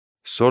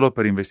solo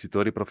per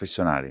investitori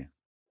professionali.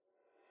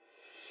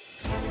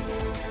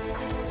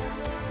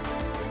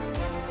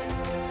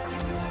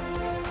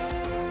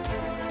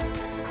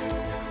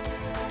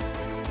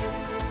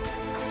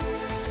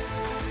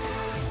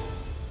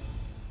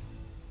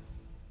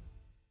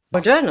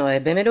 Buongiorno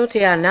e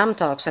benvenuti a NAM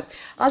Talks.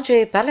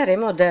 Oggi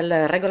parleremo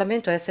del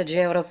regolamento SG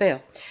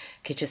europeo.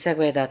 Chi ci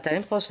segue da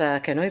tempo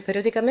sa che noi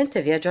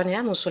periodicamente vi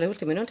aggiorniamo sulle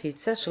ultime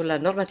notizie sulla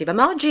normativa,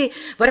 ma oggi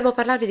vorremmo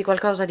parlarvi di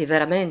qualcosa di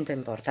veramente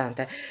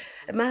importante.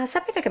 Ma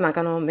sapete che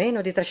mancano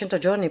meno di 300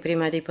 giorni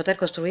prima di poter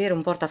costruire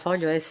un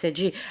portafoglio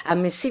SG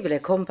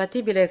ammissibile,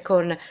 compatibile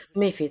con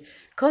MiFID?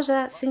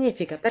 Cosa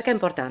significa? Perché è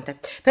importante?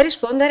 Per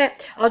rispondere,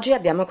 oggi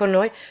abbiamo con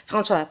noi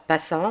François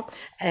Passon,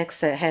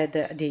 ex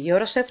head di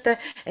Eurosoft,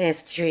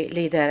 ESG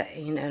leader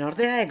in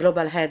Nordea e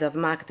Global Head of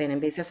Marketing and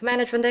Business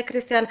Management, e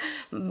Christian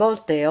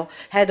Bolteo,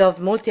 Head of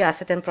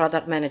Multi-Asset and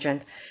Product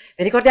Management.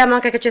 Vi ricordiamo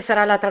anche che ci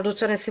sarà la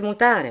traduzione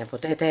simultanea,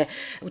 potete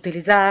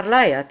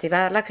utilizzarla e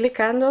attivarla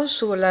cliccando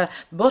sul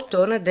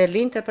bottone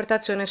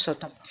dell'interpretazione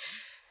sotto.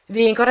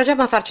 Vi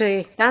incoraggiamo a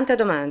farci tante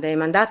domande e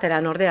mandatele a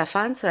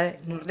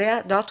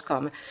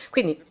nordeafans@nordea.com.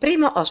 Quindi,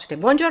 primo ospite,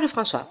 buongiorno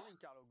François.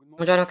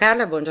 Buongiorno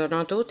Carla,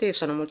 buongiorno a tutti,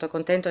 sono molto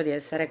contento di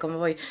essere con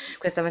voi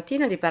questa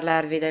mattina e di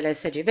parlarvi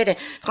dell'ESG. Bene,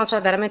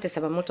 François, veramente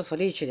siamo molto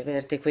felici di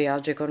averti qui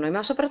oggi con noi,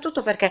 ma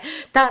soprattutto perché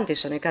tanti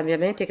sono i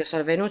cambiamenti che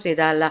sono venuti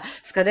dalla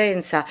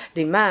scadenza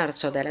di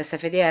marzo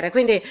dell'SFDR.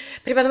 Quindi,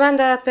 prima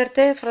domanda per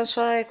te,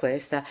 François, è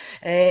questa.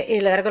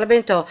 Il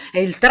regolamento,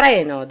 il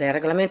treno del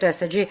regolamento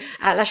ESG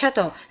ha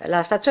lasciato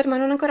la stazione ma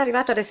non è ancora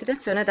arrivato a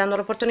destinazione, dando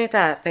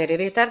l'opportunità per i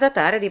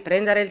ritardatari di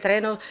prendere il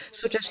treno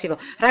successivo.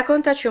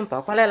 Raccontaci un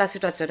po' qual è la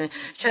situazione.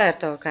 Certo,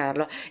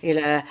 Carlo,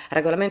 il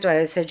regolamento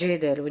ESG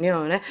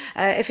dell'Unione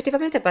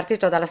effettivamente è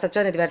partito dalla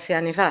stazione diversi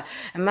anni fa,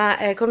 ma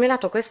è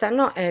culminato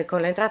quest'anno con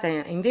l'entrata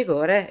in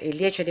vigore il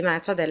 10 di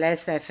marzo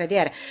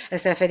dell'SFDR.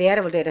 SFDR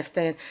vuol dire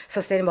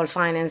Sustainable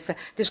Finance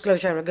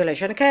Disclosure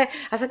Regulation, che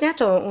ha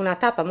segnato una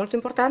tappa molto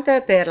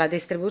importante per la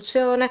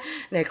distribuzione,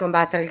 nel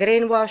combattere il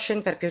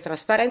greenwashing, per più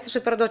trasparenza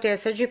sui prodotti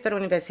ESG per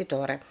un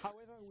investitore.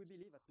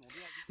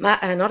 Ma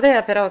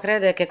Nordea però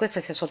crede che questa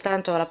sia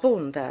soltanto la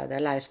punta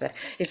dell'iceberg.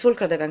 Il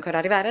fulcro deve ancora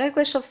arrivare e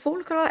questo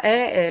fulcro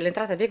è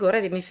l'entrata in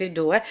vigore di MiFID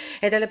 2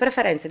 e delle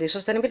preferenze di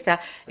sostenibilità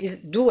il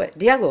 2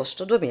 di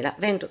agosto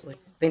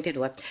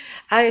 2022.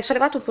 Hai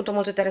sollevato un punto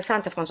molto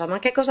interessante, François, ma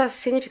che cosa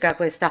significa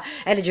questa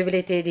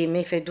eligibility di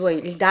MiFID 2,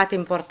 i dati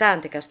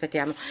importanti che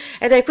aspettiamo?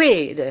 Ed è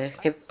qui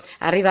che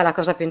arriva la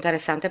cosa più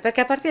interessante,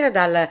 perché a partire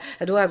dal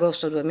 2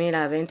 agosto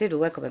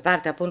 2022, come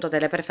parte appunto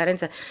delle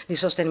preferenze di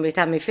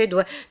sostenibilità MiFID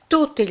 2,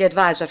 tutti gli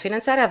advisor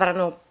finanziari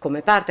avranno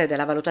come parte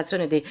della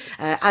valutazione di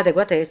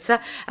adeguatezza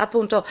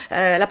appunto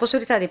la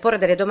possibilità di porre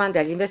delle domande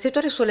agli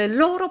investitori sulle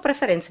loro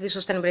preferenze di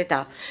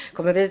sostenibilità.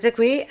 Come vedete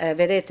qui,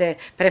 vedete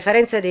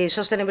preferenze di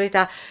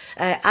sostenibilità.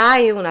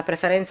 Hai una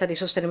preferenza di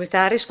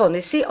sostenibilità? Rispondi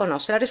sì o no.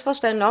 Se la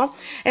risposta è no,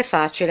 è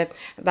facile,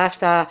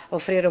 basta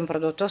offrire un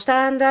prodotto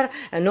standard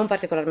non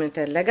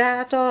particolarmente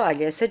legato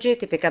agli ESG,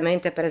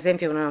 tipicamente per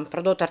esempio un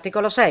prodotto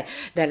articolo 6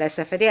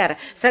 dell'SFDR.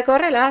 Se è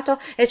correlato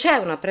e c'è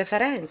una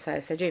preferenza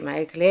ESG ma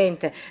il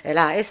cliente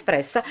l'ha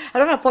espressa,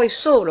 allora puoi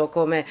solo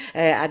come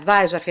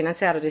advisor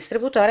finanziario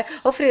distributore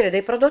offrire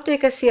dei prodotti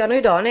che siano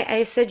idonei a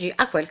ESG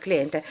a quel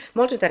cliente.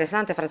 Molto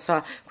interessante,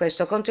 François,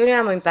 questo.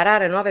 Continuiamo a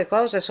imparare nuove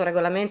cose sul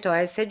regolamento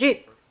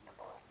ESG.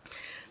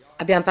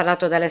 Abbiamo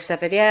parlato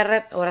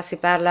dell'SFDR, ora si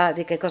parla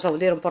di che cosa vuol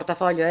dire un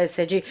portafoglio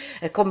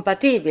ESG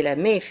compatibile,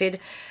 MiFID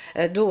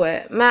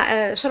 2,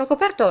 ma sono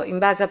coperto in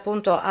base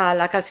appunto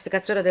alla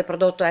classificazione del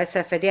prodotto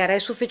SFDR? È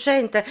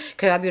sufficiente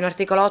che io abbia un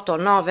articolo 8 o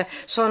 9?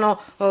 Sono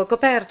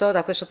coperto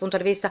da questo punto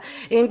di vista?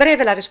 In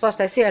breve la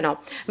risposta è sì e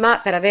no, ma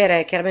per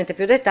avere chiaramente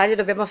più dettagli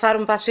dobbiamo fare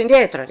un passo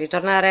indietro e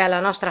ritornare alla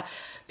nostra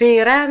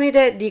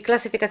piramide di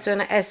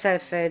classificazione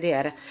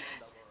SFDR.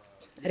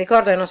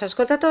 Ricordo ai nostri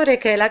ascoltatori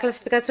che la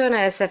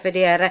classificazione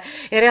SFDR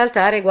in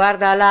realtà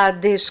riguarda la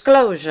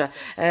disclosure,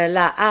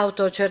 la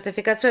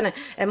autocertificazione,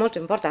 è molto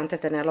importante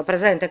tenerlo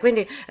presente.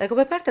 Quindi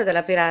come parte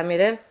della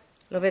piramide,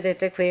 lo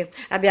vedete qui,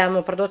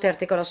 abbiamo prodotti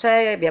articolo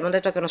 6, abbiamo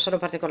detto che non sono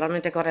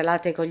particolarmente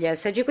correlati con gli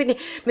ESG, quindi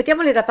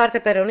mettiamoli da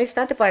parte per un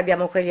istante, poi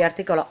abbiamo quelli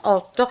articolo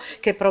 8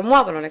 che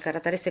promuovono le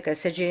caratteristiche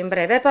ESG in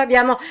breve, e poi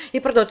abbiamo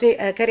i prodotti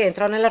che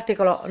rientrano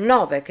nell'articolo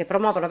 9 che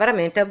promuovono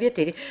veramente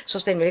obiettivi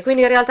sostenibili.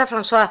 Quindi in realtà,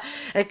 François,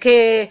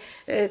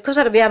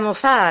 cosa dobbiamo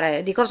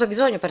fare, di cosa ho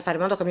bisogno per fare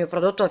in modo che il mio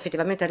prodotto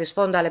effettivamente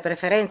risponda alle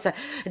preferenze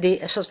di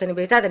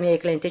sostenibilità dei miei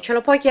clienti? Ce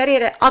lo puoi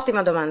chiarire?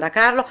 Ottima domanda,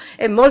 Carlo,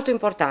 è molto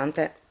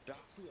importante.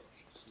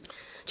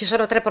 Ci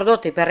sono tre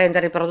prodotti per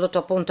rendere il prodotto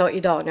appunto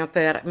idoneo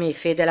per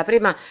MiFID. La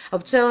prima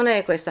opzione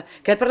è questa,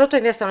 che il prodotto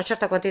investa una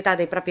certa quantità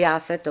dei propri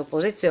asset o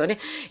posizioni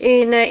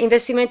in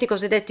investimenti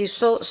cosiddetti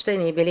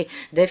sostenibili,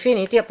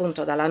 definiti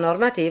appunto dalla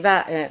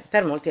normativa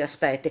per molti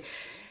aspetti.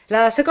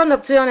 La seconda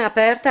opzione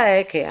aperta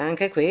è che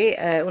anche qui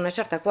una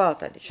certa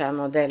quota,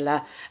 diciamo,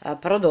 del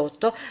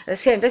prodotto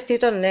sia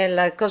investito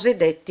nei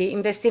cosiddetti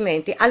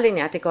investimenti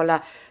allineati con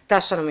la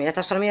tassonomia.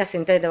 Tassonomia si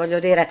intende, voglio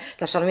dire,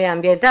 tassonomia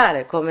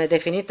ambientale, come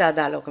definita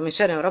dalla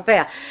Commissione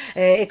europea,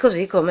 e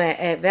così come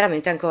è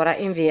veramente ancora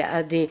in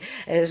via di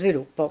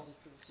sviluppo.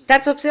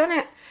 Terza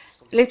opzione,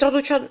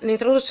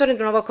 l'introduzione di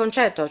un nuovo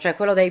concetto, cioè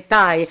quello dei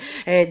PAI,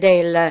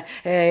 del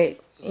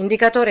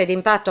indicatori di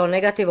impatto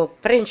negativo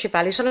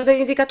principali. Sono degli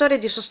indicatori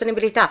di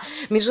sostenibilità,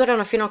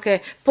 misurano fino a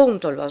che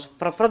punto il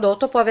vostro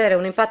prodotto può avere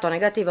un impatto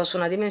negativo su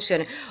una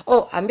dimensione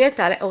o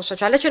ambientale o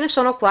sociale. Ce ne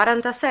sono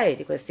 46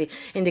 di questi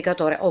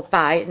indicatori o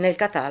PAI nel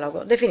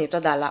catalogo definito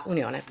dalla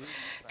Unione.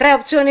 Tre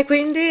opzioni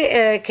quindi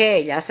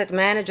che gli asset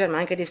manager ma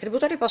anche i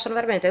distributori possono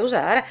veramente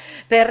usare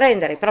per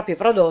rendere i propri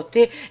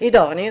prodotti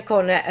idonei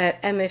con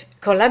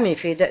la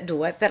MiFID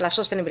 2 per la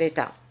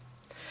sostenibilità.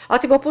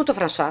 Ottimo punto,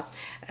 François.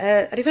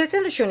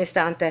 Riflettendoci un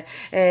istante,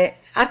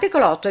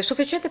 articolo 8 è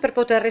sufficiente per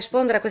poter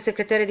rispondere a questi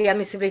criteri di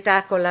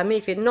ammissibilità con la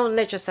MiFID? Non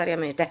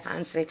necessariamente,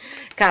 anzi,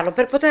 Carlo,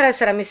 per poter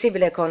essere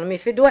ammissibile con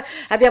MiFID 2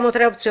 abbiamo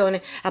tre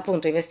opzioni,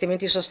 appunto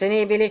investimenti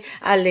sostenibili,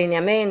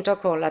 allineamento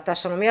con la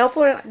tassonomia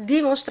oppure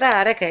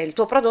dimostrare che il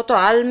tuo prodotto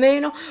ha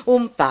almeno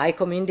un PAI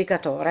come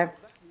indicatore.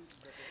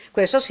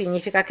 Questo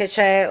significa che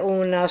c'è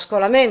un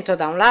scolamento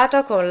da un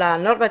lato con la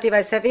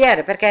normativa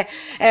SFIR perché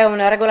è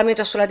un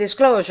regolamento sulla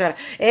disclosure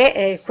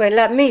e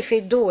quella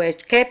MiFID 2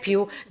 che è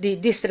più di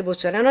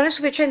distribuzione. Non è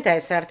sufficiente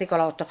essere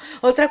articolo 8.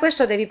 Oltre a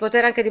questo devi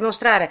poter anche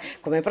dimostrare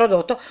come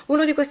prodotto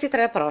uno di questi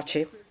tre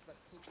approcci.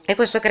 E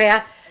questo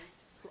crea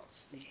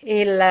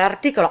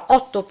l'articolo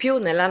 8 più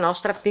nella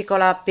nostra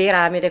piccola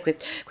piramide qui.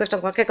 Questo è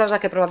qualche cosa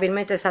che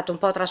probabilmente è stato un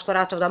po'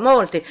 trascurato da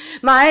molti,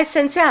 ma è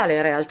essenziale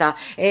in realtà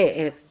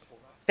e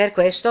per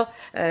questo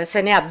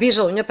se ne ha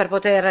bisogno per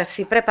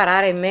potersi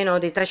preparare in meno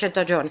di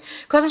 300 giorni.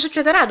 Cosa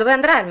succederà? Dove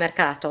andrà il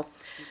mercato?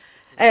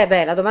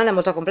 La domanda è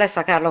molto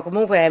complessa, Carlo,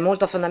 comunque è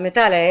molto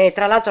fondamentale e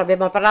tra l'altro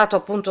abbiamo parlato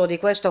appunto di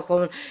questo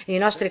con i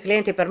nostri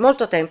clienti per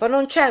molto tempo.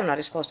 Non c'è una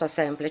risposta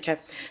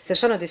semplice. Se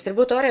sono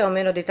distributori ho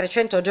meno di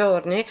 300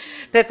 giorni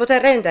per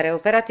poter rendere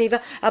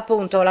operativa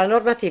appunto la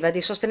normativa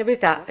di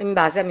sostenibilità in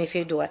base a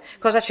MiFID 2.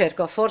 Cosa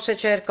cerco? Forse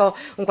cerco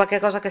un qualche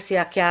cosa che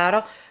sia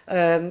chiaro,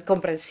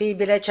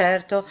 comprensibile,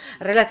 certo,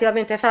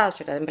 relativamente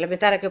facile da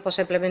implementare, che io possa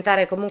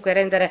implementare e comunque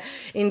rendere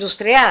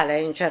industriale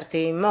in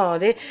certi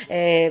modi,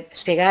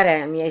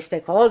 spiegare ai miei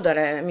stakeholder,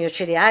 ai miei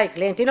CDI, ai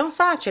clienti, non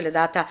facile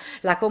data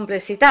la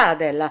complessità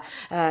della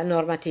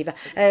normativa.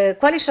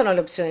 Quali sono le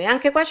opzioni?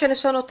 Anche qua ce ne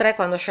sono tre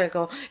quando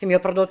scelgo il mio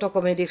prodotto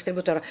come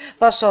distributore.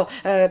 Posso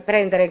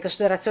prendere in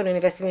considerazione un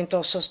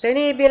investimento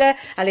sostenibile,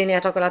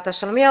 allineato con la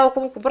tassonomia o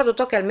comunque un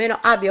prodotto che almeno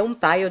abbia un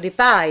paio di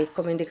PAI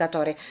come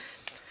indicatori.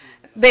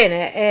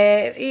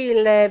 Bene,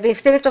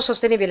 l'investimento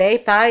sostenibile e i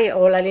PAI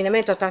o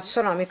l'allineamento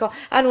tassonomico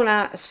hanno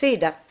una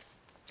sfida.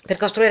 Per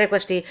costruire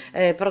questi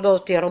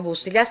prodotti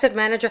robusti, gli asset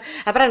manager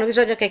avranno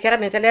bisogno che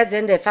chiaramente le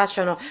aziende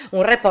facciano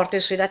un reporting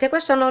sui dati e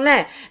questo non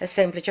è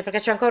semplice perché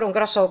c'è ancora un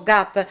grosso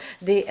gap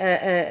di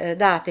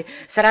dati.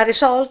 Sarà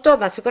risolto,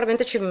 ma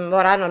sicuramente ci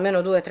vorranno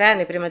almeno 2 o 3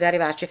 anni prima di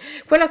arrivarci.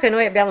 Quello che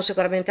noi abbiamo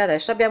sicuramente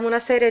adesso, abbiamo una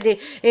serie di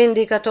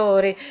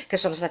indicatori che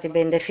sono stati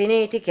ben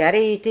definiti,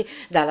 chiariti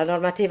dalla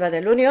normativa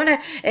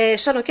dell'Unione e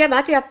sono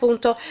chiamati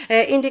appunto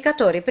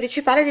indicatori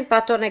principali di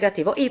impatto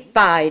negativo, i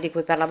PAI di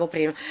cui parlavo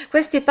prima.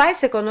 Questi PAI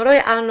secondo noi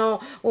hanno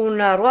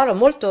un ruolo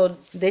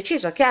molto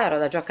deciso, chiaro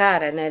da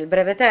giocare nel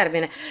breve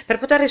termine per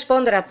poter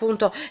rispondere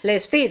appunto alle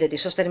sfide di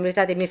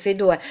sostenibilità di MiFID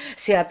 2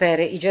 sia per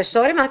i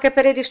gestori ma anche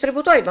per i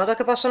distributori in modo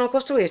che possano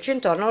costruirci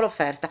intorno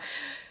all'offerta.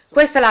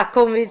 Questa è la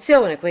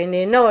convinzione,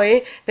 quindi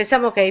noi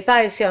pensiamo che i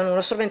PAI siano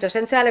uno strumento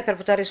essenziale per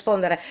poter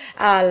rispondere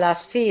alla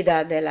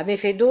sfida della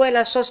MiFID 2 e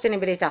la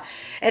sostenibilità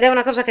ed è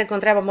una cosa che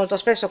incontriamo molto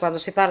spesso quando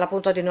si parla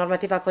appunto di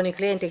normativa con i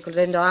clienti,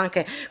 includendo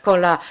anche con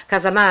la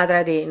casa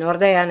madre di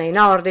Nordea nei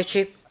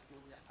nordici.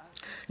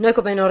 Noi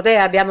come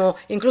Nordea abbiamo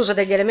incluso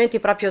degli elementi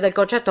proprio del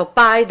concetto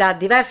PAI da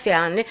diversi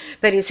anni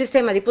per il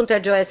sistema di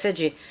punteggio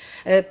ESG.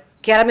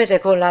 Chiaramente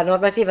con la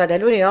normativa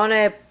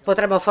dell'Unione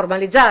potremmo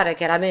formalizzare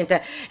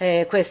chiaramente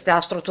questa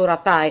struttura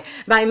PAI,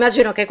 ma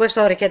immagino che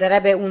questo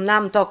richiederebbe un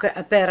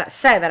NAMTOC per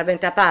sé,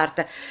 veramente a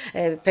parte,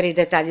 per i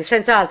dettagli,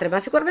 senza altri, ma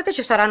sicuramente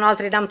ci saranno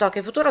altri NAMTOC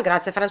in futuro.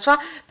 Grazie François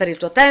per il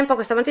tuo tempo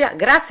questa mattina,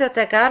 grazie a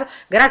te Carlo,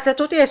 grazie a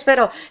tutti e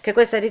spero che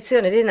questa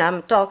edizione di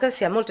NAMTOC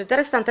sia molto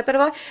interessante per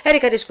voi e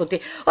ricca di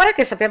spunti. Ora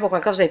che sappiamo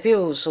qualcosa di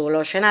più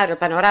sullo scenario, il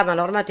panorama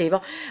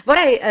normativo,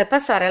 vorrei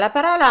passare la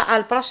parola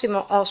al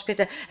prossimo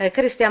ospite,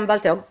 Cristian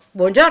Balteo.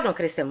 Buongiorno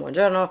Cristian,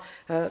 buongiorno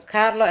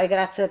Carlo e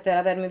grazie per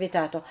avermi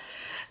invitato.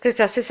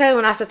 Cristian, se sei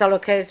un asset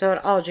allocator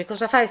oggi,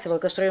 cosa fai se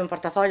vuoi costruire un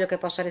portafoglio che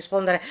possa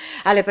rispondere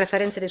alle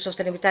preferenze di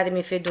sostenibilità di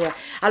MiFID 2?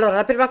 Allora,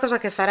 la prima cosa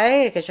che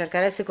farei e che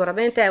cercherei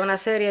sicuramente è una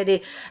serie di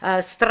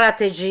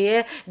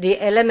strategie, di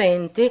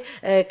elementi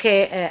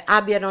che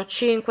abbiano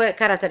 5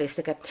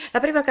 caratteristiche. La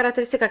prima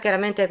caratteristica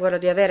chiaramente è quella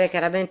di avere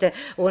chiaramente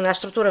una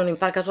struttura,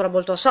 un'impalcatura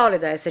molto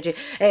solida ESG,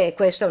 e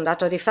questo è un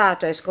dato di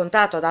fatto, è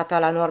scontato data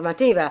la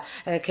normativa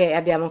che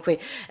abbiamo qui.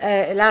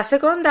 La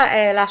seconda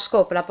è la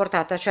scope, la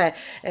portata, cioè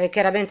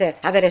chiaramente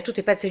avere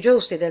tutti i pezzi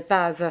giusti del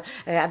puzzle,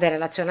 avere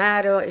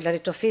l'azionario, il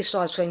diritto fisso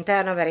al suo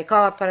interno, avere i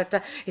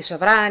corporate, i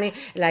sovrani,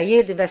 la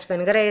yield,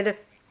 investment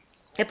grade.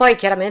 E poi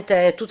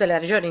chiaramente tutte le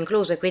regioni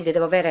incluse, quindi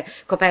devo avere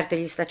coperti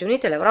gli Stati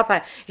Uniti,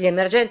 l'Europa, gli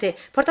emergenti,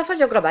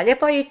 portafoglio globali e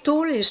poi i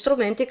tool, gli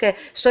strumenti che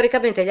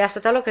storicamente gli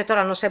asset allocator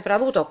hanno sempre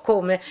avuto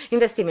come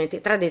investimenti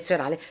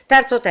tradizionali.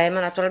 Terzo tema,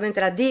 naturalmente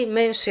la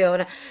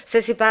dimensione.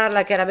 Se si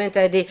parla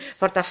chiaramente di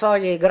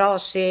portafogli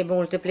grossi,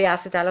 multipli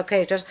asset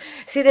allocators,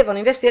 si devono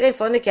investire in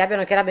fondi che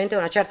abbiano chiaramente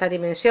una certa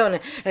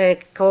dimensione,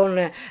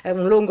 con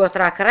un lungo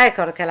track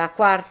record, che è la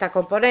quarta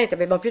componente.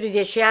 Abbiamo più di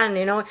 10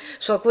 anni noi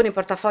su alcuni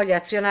portafogli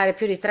azionari,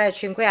 più di 3-5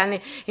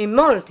 anni in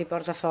molti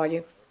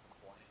portafogli.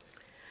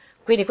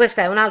 Quindi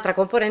questa è un'altra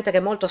componente che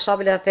è molto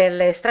solida per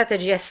le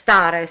strategie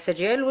star ESG.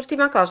 E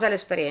l'ultima cosa è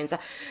l'esperienza.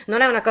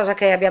 Non è una cosa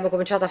che abbiamo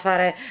cominciato a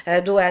fare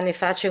 2 anni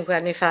fa, 5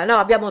 anni fa, no,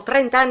 abbiamo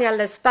 30 anni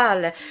alle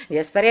spalle di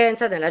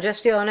esperienza nella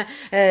gestione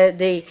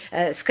dei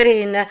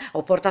screen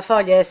o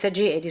portafogli ESG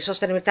e di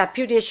sostenibilità,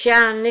 più 10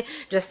 anni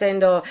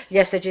gestendo gli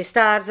ESG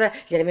stars,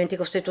 gli elementi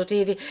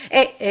costitutivi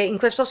e in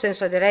questo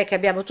senso direi che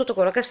abbiamo tutto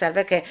quello che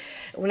serve che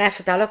un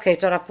asset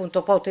allocator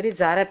appunto può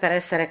utilizzare per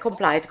essere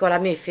compliant con la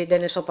MiFID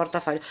nel suo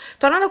portafoglio.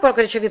 Tornando a quello che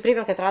dicevi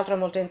prima, che tra l'altro è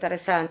molto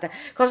interessante,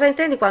 cosa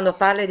intendi quando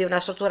parli di una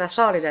struttura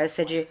solida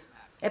ESG?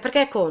 E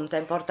perché conta, è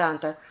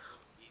importante?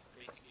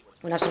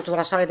 Una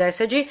struttura solida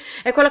ESG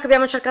è quello che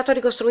abbiamo cercato di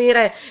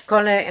costruire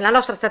con la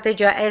nostra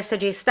strategia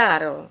ESG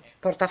Star, o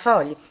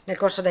portafogli, nel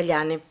corso degli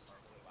anni.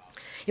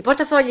 I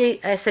portafogli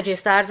ESG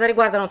Stars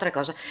riguardano 3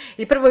 cose.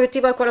 Il primo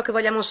obiettivo è quello che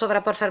vogliamo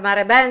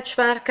sovrapperformare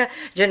benchmark,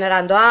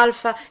 generando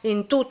alfa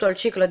in tutto il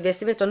ciclo di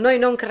investimento. Noi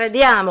non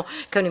crediamo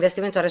che un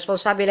investimento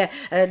responsabile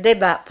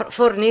debba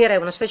fornire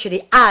una specie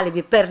di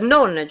alibi per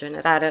non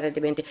generare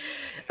rendimenti.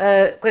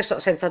 Questo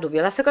senza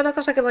dubbio. La seconda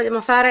cosa che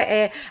vogliamo fare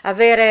è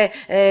avere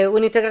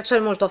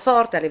un'integrazione molto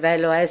forte a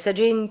livello ESG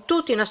in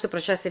tutti i nostri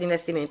processi di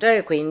investimento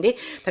e quindi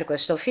per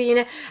questo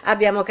fine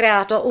abbiamo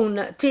creato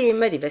un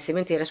team di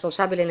investimenti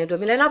responsabili nel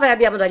 2009 e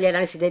abbiamo degli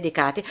analisi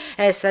dedicati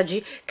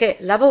ESG che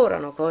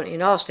lavorano con i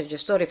nostri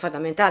gestori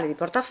fondamentali di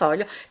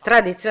portafoglio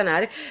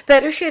tradizionali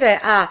per riuscire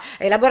a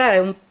elaborare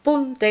un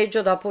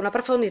punteggio dopo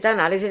un'approfondita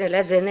analisi nelle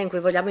aziende in cui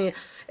vogliamo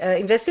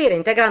investire,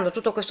 integrando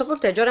tutto questo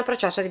punteggio nel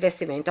processo di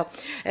investimento.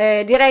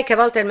 Direi che a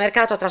volte il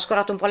mercato ha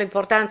trascurato un po'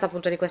 l'importanza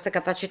appunto di queste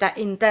capacità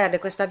interne,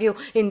 questa view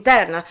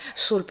interna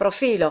sul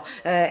profilo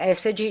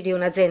ESG di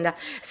un'azienda.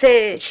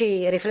 Se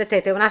ci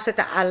riflettete, un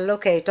asset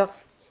allocator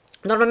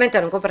normalmente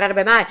non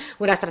comprerebbe mai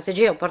una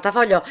strategia, un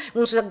portafoglio,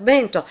 un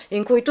segmento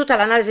in cui tutta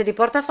l'analisi di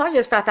portafoglio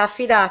è stata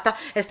affidata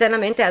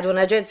esternamente ad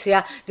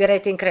un'agenzia di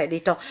rating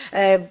credito.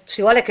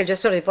 Si vuole che il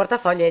gestore di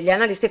portafogli e gli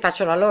analisti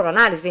facciano la loro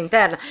analisi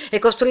interna e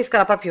costruisca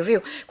la propria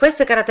view.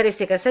 Queste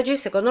caratteristiche ESG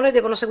secondo noi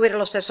devono seguire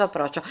lo stesso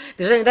approccio.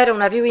 Bisogna avere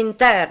una view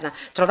interna,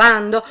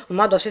 trovando un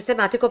modo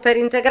sistematico per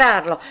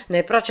integrarlo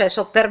nel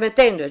processo,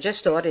 permettendo ai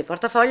gestori di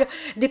portafoglio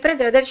di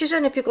prendere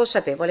decisioni più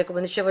consapevoli,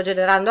 come dicevo,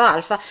 generando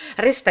alfa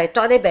rispetto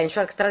a dei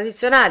benchmark tradizionali,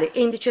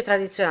 indici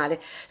tradizionali.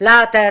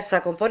 La terza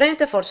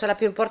componente, forse la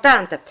più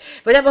importante,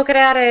 vogliamo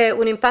creare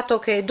un impatto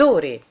che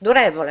duri,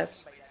 durevole.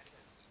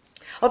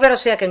 Ovvero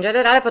sia che in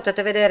generale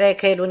potete vedere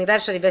che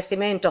l'universo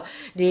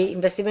di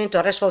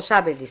investimento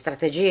responsabile, di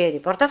strategie, di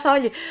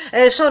portafogli,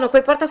 sono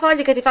quei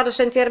portafogli che ti fanno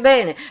sentire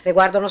bene,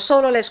 riguardano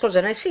solo le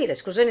esclusioni. Sì, le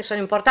esclusioni sono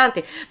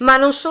importanti, ma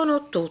non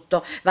sono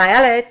tutto. Vai a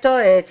letto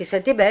e ti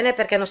senti bene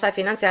perché non stai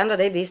finanziando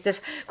dei business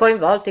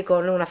coinvolti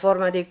con una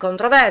forma di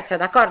controversia,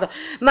 d'accordo?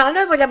 Ma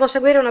noi vogliamo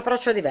seguire un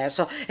approccio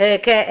diverso,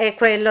 che è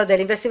quello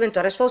dell'investimento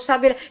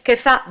responsabile che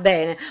fa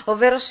bene,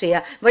 ovvero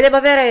sia vogliamo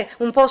avere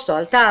un posto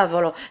al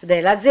tavolo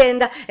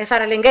dell'azienda e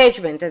fare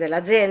l'engagement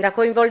dell'azienda,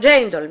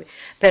 coinvolgendoli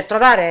per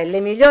trovare le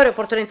migliori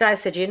opportunità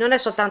ESG. Non è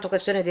soltanto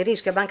questione di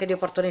rischio, ma anche di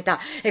opportunità.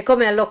 È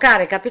come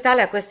allocare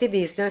capitale a questi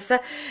business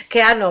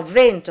che hanno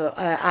vento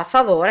a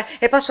favore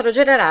e possono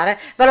generare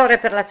valore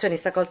per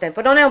l'azionista col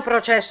tempo. Non è un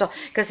processo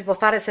che si può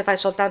fare se fai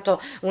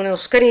soltanto uno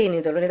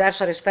screening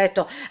dell'universo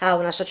rispetto a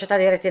una società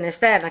di rating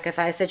esterna che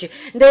fa ESG.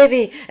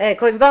 Devi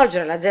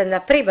coinvolgere l'azienda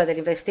prima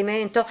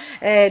dell'investimento,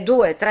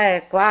 2,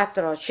 3,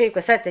 4, 5,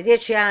 7,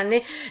 10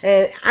 anni,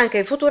 anche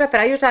in futuro,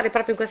 per aiutare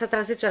proprio in questa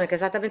transizione, che è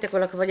esattamente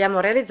quello che vogliamo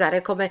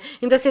realizzare come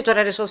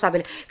investitore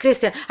responsabile.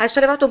 Christian, hai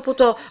sollevato un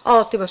punto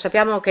ottimo,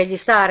 sappiamo che gli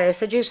STAR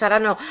ESG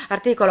saranno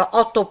articolo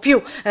 8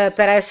 più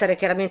per essere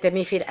chiaramente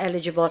MiFID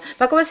eligible,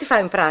 ma come si fa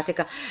in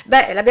pratica?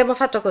 Beh, l'abbiamo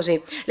fatto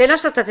così. Le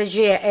nostre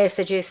strategie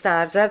ESG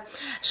STARS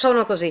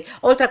sono così: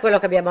 oltre a quello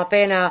che abbiamo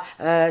appena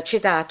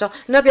citato,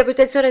 noi abbiamo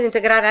intenzione di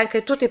integrare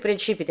anche tutti i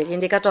principi degli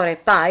indicatori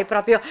PAI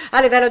proprio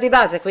a livello di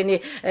base,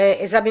 quindi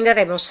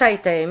esamineremo 6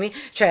 temi,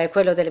 cioè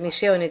quello delle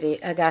emissioni di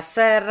gas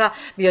serra,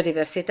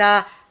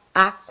 biodiversità,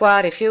 acqua,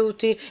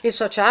 rifiuti, il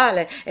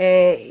sociale,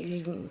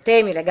 i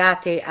temi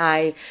legati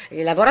ai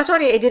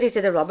lavoratori e i diritti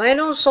dell'uomo, e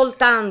non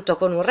soltanto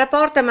con un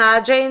report, ma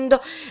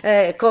agendo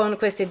con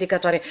questi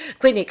indicatori,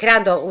 quindi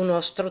creando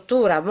una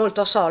struttura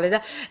molto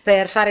solida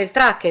per fare il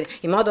tracking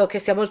in modo che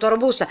sia molto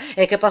robusta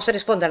e che possa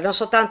rispondere non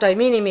soltanto ai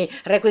minimi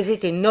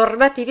requisiti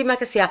normativi, ma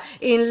che sia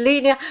in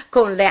linea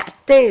con le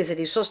attese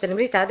di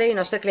sostenibilità dei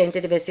nostri clienti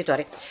ed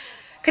investitori.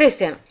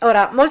 Christian,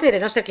 ora molti dei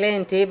nostri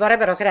clienti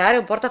vorrebbero creare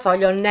un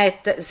portafoglio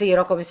net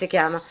zero, come si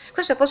chiama.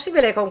 Questo è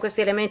possibile con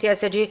questi elementi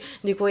ESG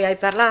di cui hai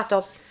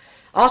parlato?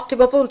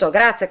 Ottimo punto,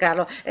 grazie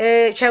Carlo.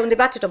 C'è un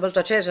dibattito molto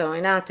acceso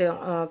in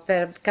atto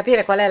per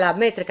capire qual è la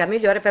metrica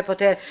migliore per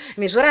poter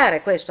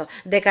misurare questo,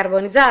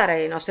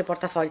 decarbonizzare i nostri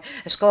portafogli.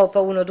 Scope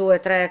 1, 2,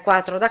 3,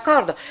 4,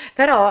 d'accordo,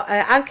 però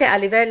anche a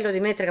livello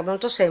di metrica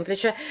molto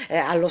semplice,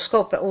 allo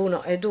scope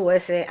 1 e 2,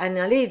 se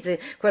analizzi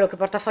quello che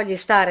portafogli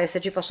STAR e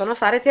ESG possono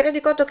fare, ti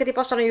rendi conto che ti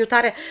possono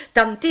aiutare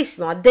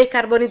tantissimo a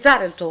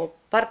decarbonizzare il tuo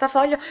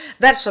portafoglio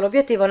verso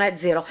l'obiettivo net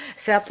zero,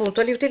 se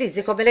appunto li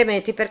utilizzi come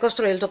elementi per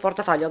costruire il tuo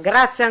portafoglio.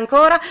 Grazie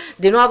ancora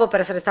di nuovo per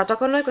essere stato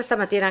con noi questa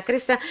mattina,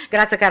 Christian.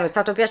 Grazie Carlo, è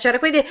stato un piacere.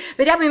 Quindi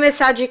vediamo i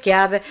messaggi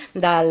chiave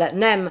dal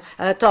NEM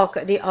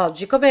Talk di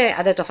oggi. Come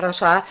ha detto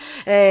François,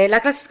 la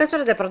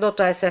classificazione del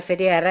prodotto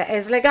SFDR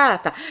è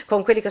slegata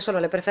con quelli che sono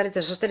le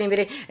preferenze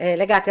sostenibili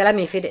legate alla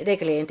MiFID dei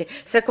clienti.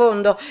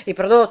 Secondo i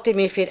prodotti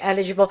MiFID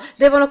eligible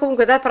devono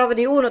comunque dare prova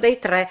di uno dei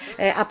 3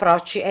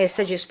 approcci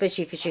ESG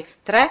specifici.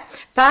 3.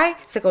 PAI,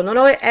 secondo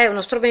noi, è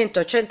uno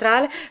strumento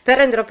centrale per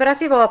rendere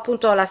operativo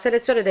appunto la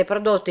selezione dei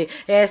prodotti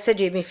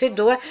ESG MiFID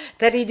 2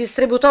 per i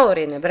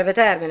distributori nel breve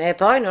termine, e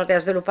poi Nordea ha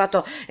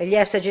sviluppato gli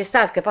ESG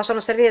Stars che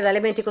possono servire da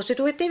elementi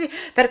costitutivi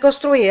per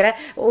costruire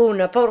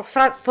un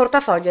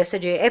portafoglio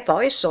ESG, e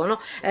poi sono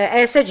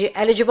ESG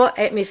eligible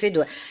e MiFID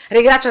 2.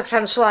 Ringrazio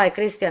François e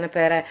Christian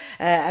per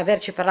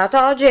averci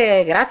parlato oggi,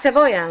 e grazie a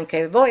voi,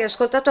 anche voi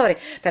ascoltatori,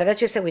 per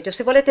averci seguito.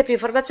 Se volete più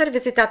informazioni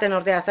visitate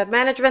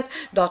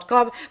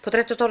nordeassetmanagement.com,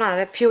 potrete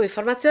trovare più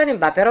informazioni,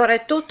 ma per ora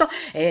è tutto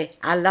e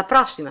alla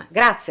prossima.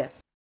 Grazie.